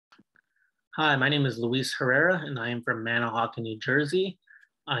Hi, my name is Luis Herrera, and I am from Manahawkin, New Jersey.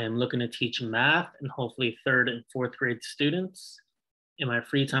 I am looking to teach math and hopefully third and fourth grade students. In my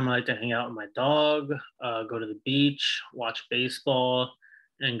free time, I like to hang out with my dog, go to the beach, watch baseball,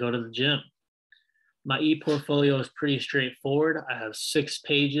 and go to the gym. My e-portfolio is pretty straightforward. I have 6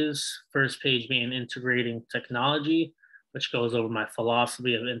 pages, first page being integrating technology, which goes over my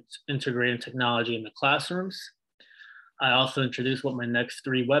philosophy of integrating technology in the classrooms. I also introduce what my next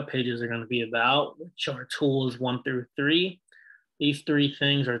 3 web pages are going to be about, which are tools 1 through 3. These 3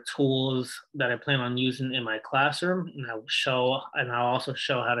 things are tools that I plan on using in my classroom, and I'll also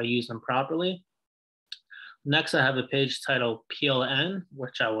show how to use them properly. Next, I have a page titled PLN,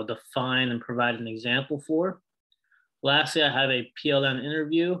 which I will define and provide an example for. Lastly, I have a PLN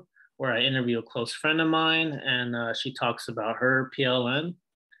interview where I interview a close friend of mine, and she talks about her PLN.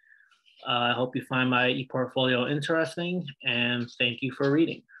 I hope you find my e-portfolio interesting, and thank you for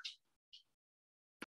reading.